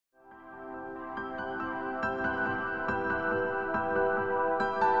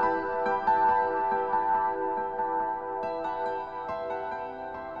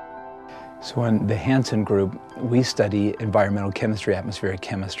So in the Hansen group, we study environmental chemistry, atmospheric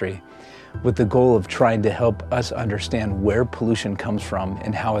chemistry, with the goal of trying to help us understand where pollution comes from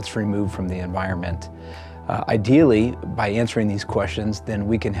and how it's removed from the environment. Ideally, by answering these questions, then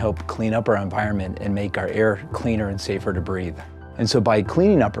we can help clean up our environment and make our air cleaner and safer to breathe. And so by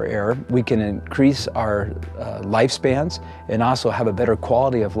cleaning up our air, we can increase our lifespans and also have a better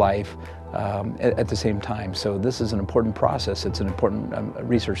quality of life at the same time. So this is an important process. It's an important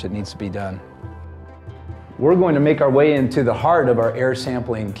research that needs to be done. We're going to make our way into the heart of our air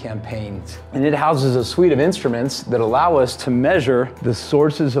sampling campaigns. And it houses a suite of instruments that allow us to measure the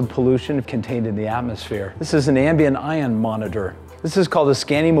sources of pollution contained in the atmosphere. This is an ambient ion monitor. This is called a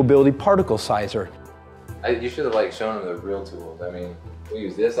scanning mobility particle sizer. You should have shown them the real tools. I mean, we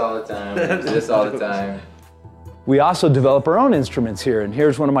use this all the time, we use this all the time. We also develop our own instruments here, and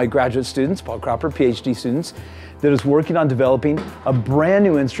here's one of my graduate students, Paul Cropper, PhD students, that is working on developing a brand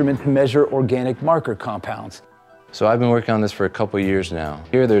new instrument to measure organic marker compounds. So I've been working on this for a couple years now.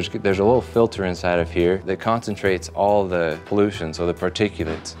 Here there's a little filter inside of here that concentrates all the pollution, so the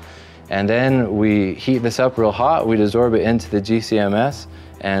particulates. And then we heat this up real hot, we desorb it into the GCMS,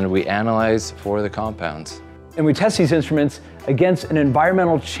 and we analyze for the compounds. And we test these instruments against an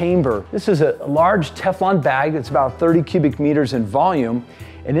environmental chamber. This is a large Teflon bag that's about 30 cubic meters in volume.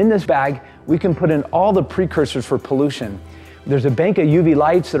 And in this bag, we can put in all the precursors for pollution. There's a bank of UV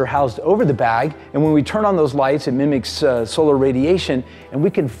lights that are housed over the bag, and when we turn on those lights, it mimics solar radiation, and we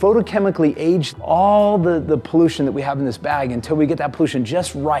can photochemically age all the pollution that we have in this bag until we get that pollution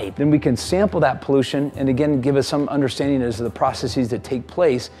just right. Then we can sample that pollution, and again, give us some understanding as to the processes that take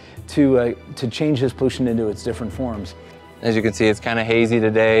place to change this pollution into its different forms. As you can see, it's kind of hazy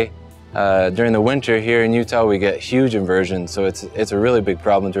today. During the winter here in Utah, we get huge inversions, so it's a really big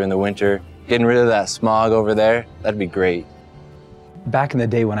problem during the winter. Getting rid of that smog over there, that'd be great. Back in the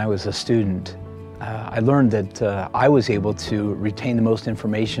day when I was a student, I learned that I was able to retain the most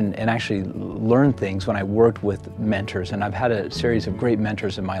information and actually learn things when I worked with mentors, and I've had a series of great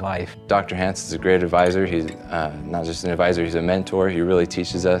mentors in my life. Dr. Hansen is a great advisor. He's not just an advisor, he's a mentor. He really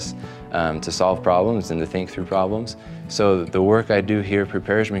teaches us to solve problems and to think through problems. So the work I do here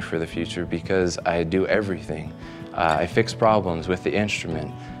prepares me for the future because I do everything. I fix problems with the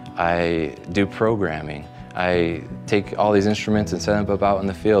instrument. I do programming. I take all these instruments and set them up out in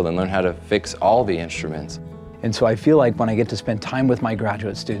the field and learn how to fix all the instruments. And so I feel like when I get to spend time with my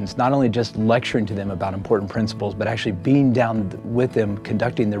graduate students, not only just lecturing to them about important principles, but actually being down with them,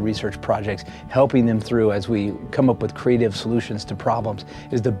 conducting their research projects, helping them through as we come up with creative solutions to problems,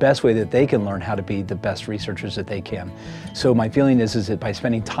 is the best way that they can learn how to be the best researchers that they can. So my feeling is that by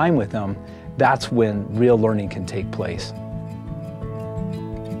spending time with them, that's when real learning can take place.